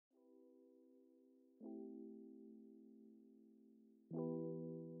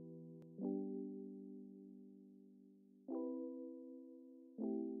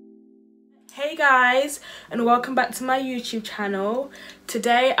Hey guys, and welcome back to my YouTube channel.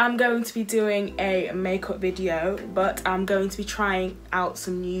 Today I'm going to be doing a makeup video, but I'm going to be trying out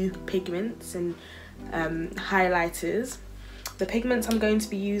some new pigments and highlighters. The pigments I'm going to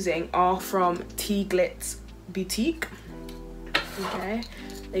be using are from TGLITZBOUTIQUE. Okay,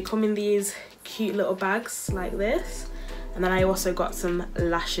 they come in these cute little bags like this, and then I also got some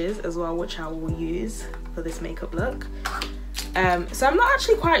lashes as well, which I will use for this makeup look. So I'm not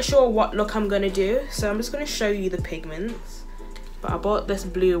actually quite sure what look I'm gonna do, so I'm just gonna show you the pigments. But I bought this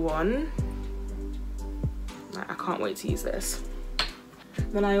blue one. I can't wait to use this.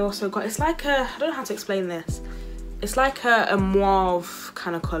 Then I also got, it's like a, I don't know how to explain this. It's like a mauve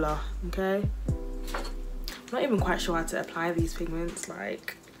kind of colour, okay? I'm not even quite sure how to apply these pigments,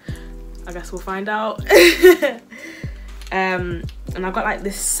 like, I guess we'll find out. And I've got like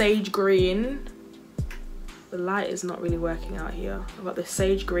this sage green. The light is not really working out here. I've got this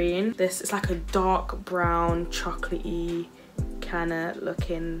sage green. This is like a dark brown, chocolatey kind of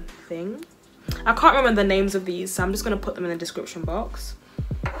looking thing. I can't remember the names of these, so I'm just gonna put them in the description box.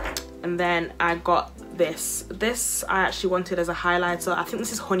 And then I got this. This I actually wanted as a highlighter. I think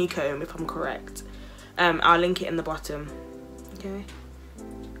this is Honeycomb, if I'm correct. I'll link it in the bottom, okay?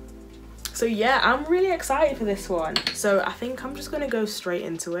 So yeah, I'm really excited for this one. So I think I'm just gonna go straight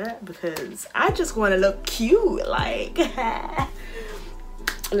into it because I just wanna look cute, like,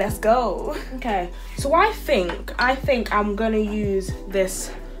 let's go. Okay, so I think I'm gonna use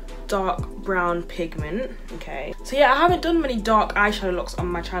this dark brown pigment, okay? So yeah, I haven't done many dark eyeshadow looks on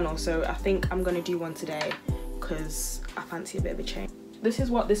my channel, so I think I'm gonna do one today because I fancy a bit of a change. This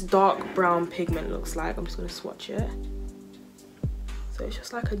is what this dark brown pigment looks like. I'm just gonna swatch it. So it's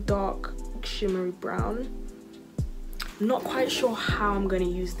just like a dark shimmery brown. I'm not quite sure how I'm going to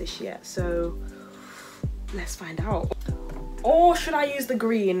use this yet, so let's find out. Or should I use the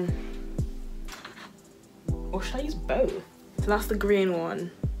green? Or should I use both? So that's the green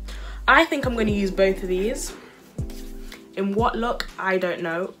one. I think I'm going to use both of these. In what look, I don't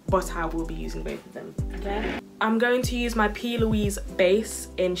know, but I will be using both of them, okay? I'm going to use my P. Louise base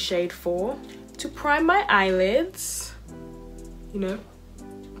in shade 4 to prime my eyelids. You know,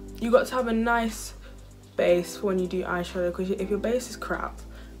 you got to have a nice base for when you do eyeshadow, because if your base is crap,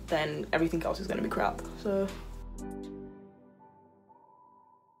 then everything else is going to be crap. So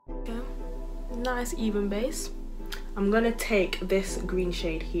okay, nice even base. I'm going to take this green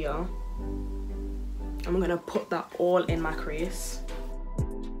shade here. I'm going to put that all in my crease.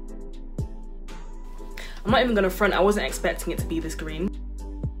 I'm not even going to front, I wasn't expecting it to be this green.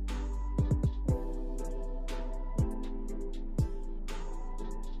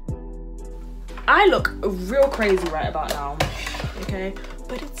 I look real crazy right about now, okay?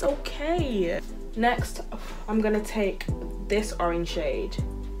 But it's okay. Next, I'm gonna take this orange shade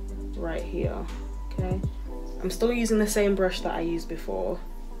right here, okay? I'm still using the same brush that I used before.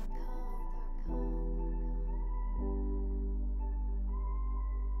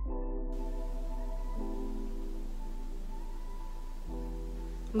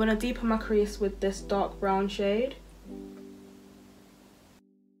 I'm gonna deepen my crease with this dark brown shade.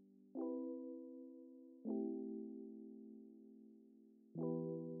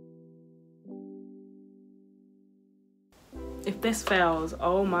 If this fails,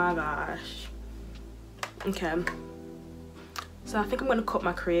 oh my gosh. Okay, so I think I'm gonna cut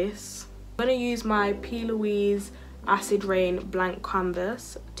my crease. I'm gonna use my P. Louise Acid Rain blank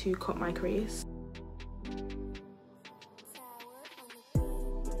canvas to cut my crease.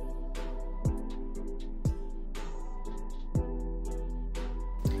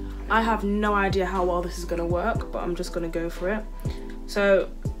 I have no idea how well this is gonna work, but I'm just gonna go for it. So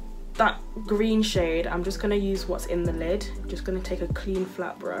that green shade, I'm just gonna use what's in the lid. I'm just gonna take a clean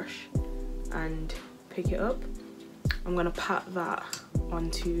flat brush and pick it up. I'm gonna pat that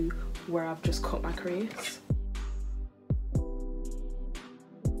onto where I've just cut my crease.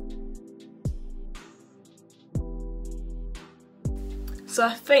 So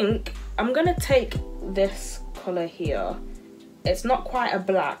I think I'm gonna take this color here. It's not quite a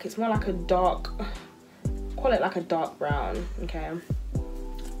black, it's more like a dark, call it like a dark brown, okay?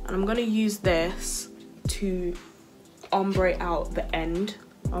 And I'm gonna use this to ombre out the end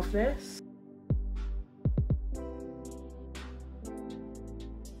of this.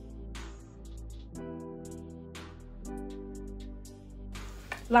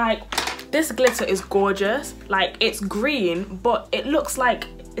 Like, this glitter is gorgeous. Like, it's green, but it looks like,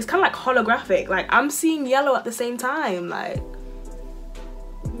 it's kind of like holographic. Like, I'm seeing yellow at the same time. Like,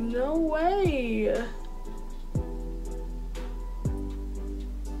 no way.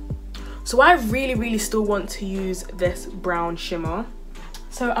 So I really still want to use this brown shimmer.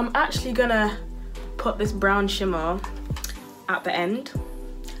 So I'm actually gonna put this brown shimmer at the end.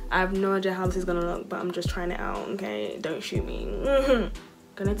 I have no idea how this is gonna look, but I'm just trying it out, okay? Don't shoot me.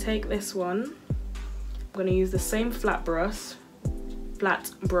 Gonna take this one. I'm gonna use the same flat brush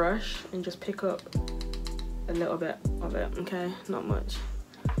and just pick up a little bit of it, okay? Not much.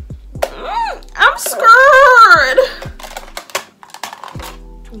 I'm scared!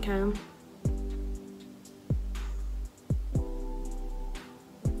 Okay.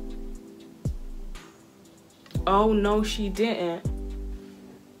 Oh no, she didn't.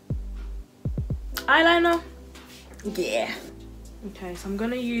 Eyeliner? Yeah. Okay, so I'm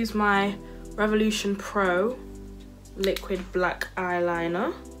gonna use my Revolution Pro liquid black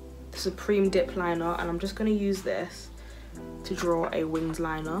eyeliner, the Supreme Dip Liner, and I'm just gonna use this to draw a winged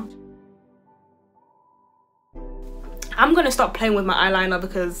liner. I'm gonna stop playing with my eyeliner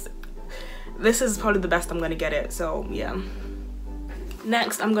because this is probably the best I'm gonna get it, so yeah.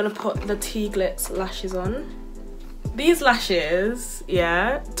 Next, I'm gonna put the T-Glitz lashes on. These lashes,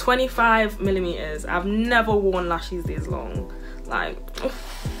 yeah, 25mm. I've never worn lashes this long. Like,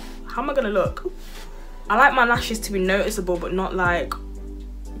 how am I gonna look? I like my lashes to be noticeable, but not like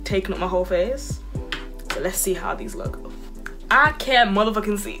taking up my whole face. So let's see how these look. I can't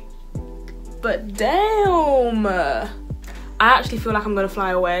motherfucking see. But damn, I actually feel like I'm gonna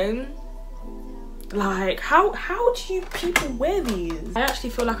fly away. Like, how do you people wear these? I actually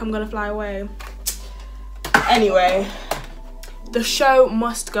feel like I'm gonna fly away. Anyway, the show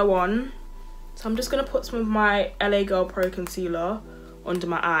must go on. So I'm just gonna put some of my LA Girl Pro concealer under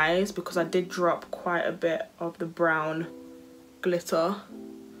my eyes because I did drop quite a bit of the brown glitter.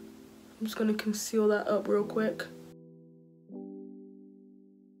 I'm just gonna conceal that up real quick.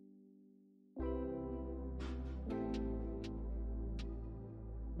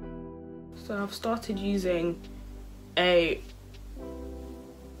 So I've started using a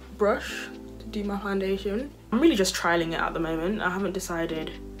brush to do my foundation. I'm really just trialing it at the moment. I haven't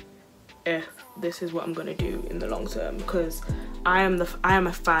decided if this is what I'm gonna do in the long term because I am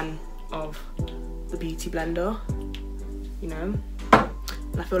a fan of the Beauty Blender, you know,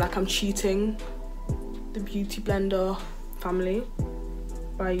 and I feel like I'm cheating the Beauty Blender family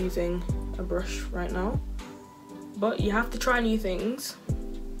by using a brush right now, but you have to try new things.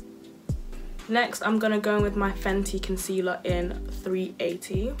 Next, I'm gonna go in with my Fenty concealer in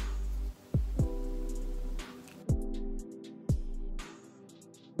 380.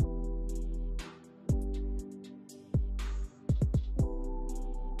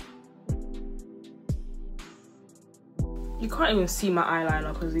 You can't even see my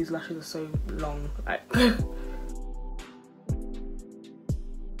eyeliner because these lashes are so long. Like I'm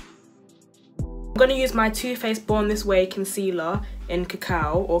gonna use my Too Faced Born This Way concealer in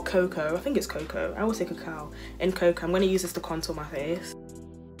Cacao or Coco. I think it's Coco. I always say Cacao. In Coco. I'm gonna use this to contour my face.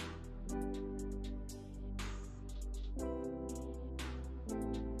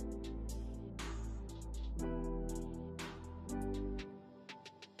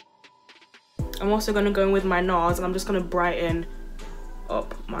 I'm also gonna go in with my NARS and I'm just gonna brighten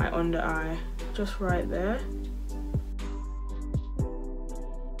up my under eye, just right there.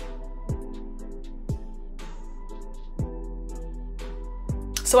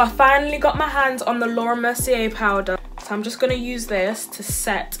 So I finally got my hands on the Mercier powder. So I'm just gonna use this to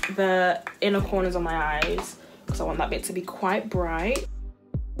set the inner corners of my eyes because I want that bit to be quite bright.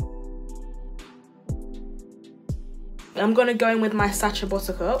 I'm gonna go in with my Sacha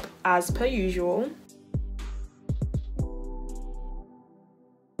Buttercup as per usual.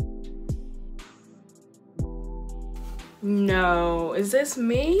 No, is this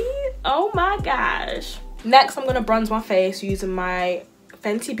me? Oh my gosh. Next, I'm gonna bronze my face using my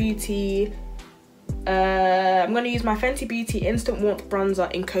Fenty Beauty. I'm gonna use my Fenty Beauty Instant Warmth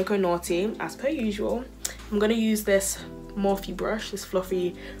Bronzer in Coco Naughty as per usual. I'm gonna use this Morphe brush, this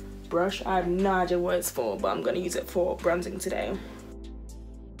fluffy brush. I have no idea what it's for, but I'm gonna use it for bronzing today.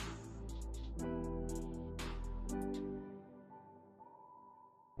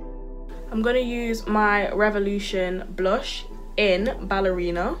 I'm gonna use my Revolution blush in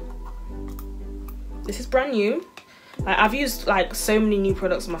Ballerina. This is brand new. Like, I've used like so many new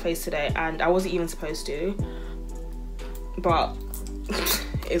products on my face today and I wasn't even supposed to, but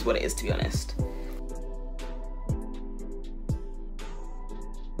it is what it is, to be honest.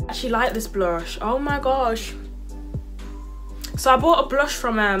 I actually like this blush. Oh my gosh. So I bought a blush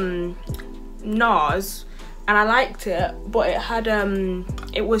from NARS and I liked it, but it had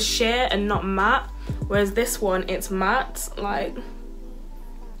it was sheer and not matte, whereas this one, it's matte. Like,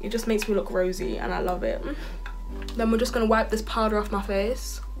 it just makes me look rosy and I love it. Then we're just gonna wipe this powder off my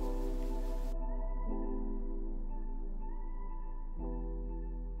face.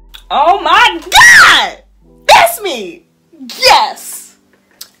 Oh my god! That's me! Yes!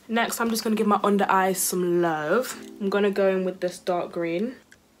 Next, I'm just going to give my under eyes some love. I'm going to go in with this dark green.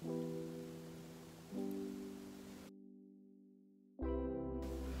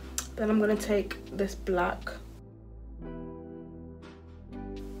 Then I'm going to take this black.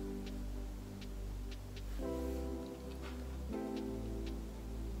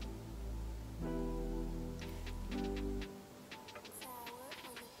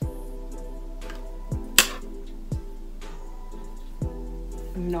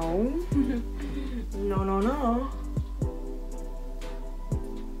 No. No, no, no.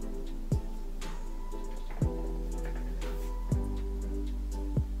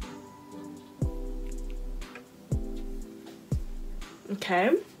 Okay.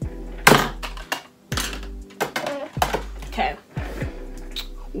 Okay.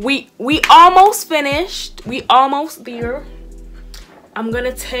 We almost finished. We almost there. I'm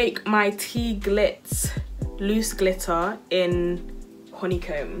gonna take my TGLITZ loose glitter in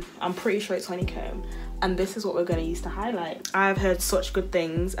Honeycomb. I'm pretty sure it's Honeycomb, and this is what we're going to use to highlight. I've heard such good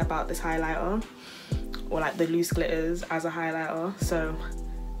things about this highlighter, or like the loose glitters as a highlighter, so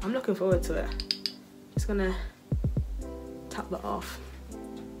I'm looking forward to it. Just gonna tap that off.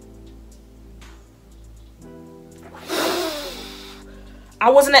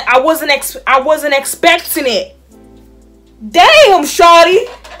 I wasn't expecting it. Damn, shawty.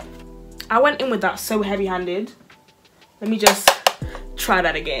 I went in with that so heavy-handed. Let me just try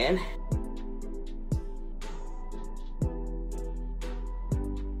that again.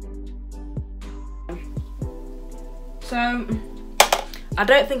 So I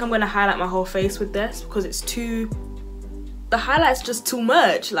don't think I'm going to highlight my whole face with this because it's the highlight's just too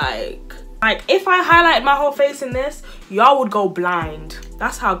much. Like if I highlighted my whole face in this, y'all would go blind.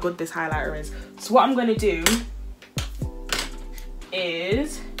 That's how good this highlighter is. So what I'm going to do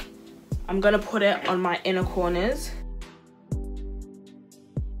is I'm going to put it on my inner corners.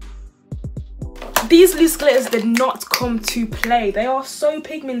 These loose glitters did not come to play. They are so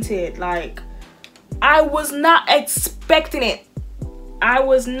pigmented. Like, I was not expecting it. I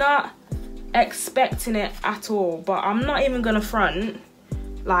was not expecting it at all. But I'm not even gonna front.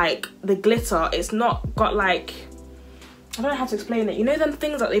 Like, the glitter, it's not got like, I don't know how to explain it. You know them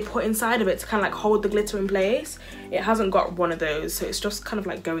things that they put inside of it to kind of like hold the glitter in place? It hasn't got one of those, so it's just kind of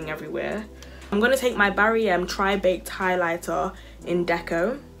like going everywhere. I'm gonna take my Barry M Tri-Baked Highlighter in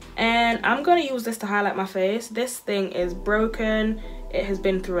Deco. And I'm gonna use this to highlight my face. This thing is broken. It has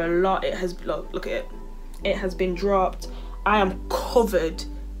been through a lot. It has, look at it. It has been dropped. I am covered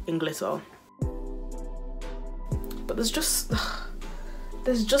in glitter. But there's just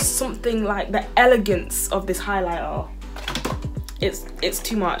something like the elegance of this highlighter. It's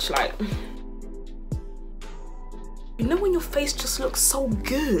too much. Like, you know when your face just looks so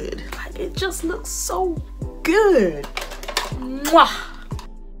good? Like, it just looks so good. Mwah.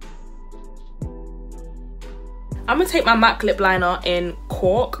 I'm gonna take my MAC lip liner in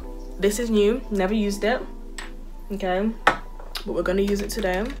Cork. This is new, never used it. Okay, but we're gonna use it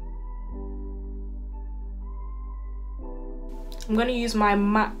today. I'm gonna use my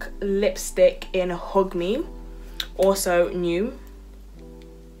MAC lipstick in Hug Me, also new.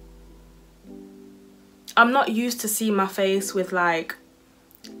 I'm not used to seeing my face with like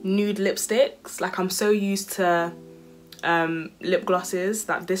nude lipsticks. Like, I'm so used to lip glosses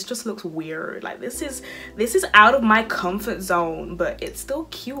that this just looks weird. Like, this is out of my comfort zone, but it's still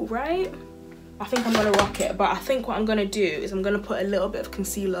cute, right? I think I'm gonna rock it, but I think what I'm gonna do is I'm gonna put a little bit of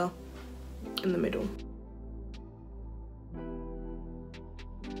concealer in the middle.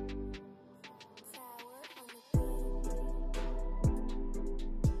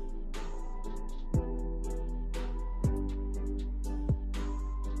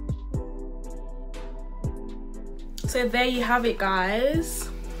 So there you have it, guys.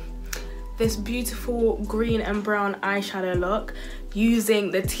 This beautiful green and brown eyeshadow look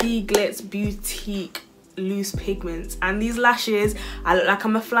using the TGLITZ Boutique loose pigments. And these lashes, I look like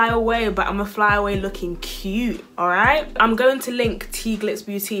I'm a fly away, but I'm a fly away looking cute, all right? I'm going to link TGLITZ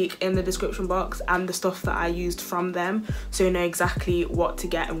Boutique in the description box and the stuff that I used from them, so you know exactly what to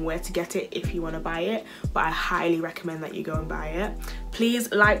get and where to get it if you want to buy it. But I highly recommend that you go and buy it.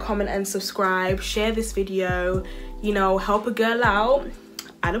 Please like, comment and subscribe. Share this video, you know, help a girl out.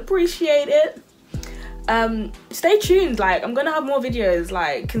 I'd appreciate it. Stay tuned. Like, I'm gonna have more videos.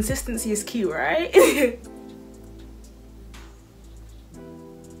 Like, consistency is key, right?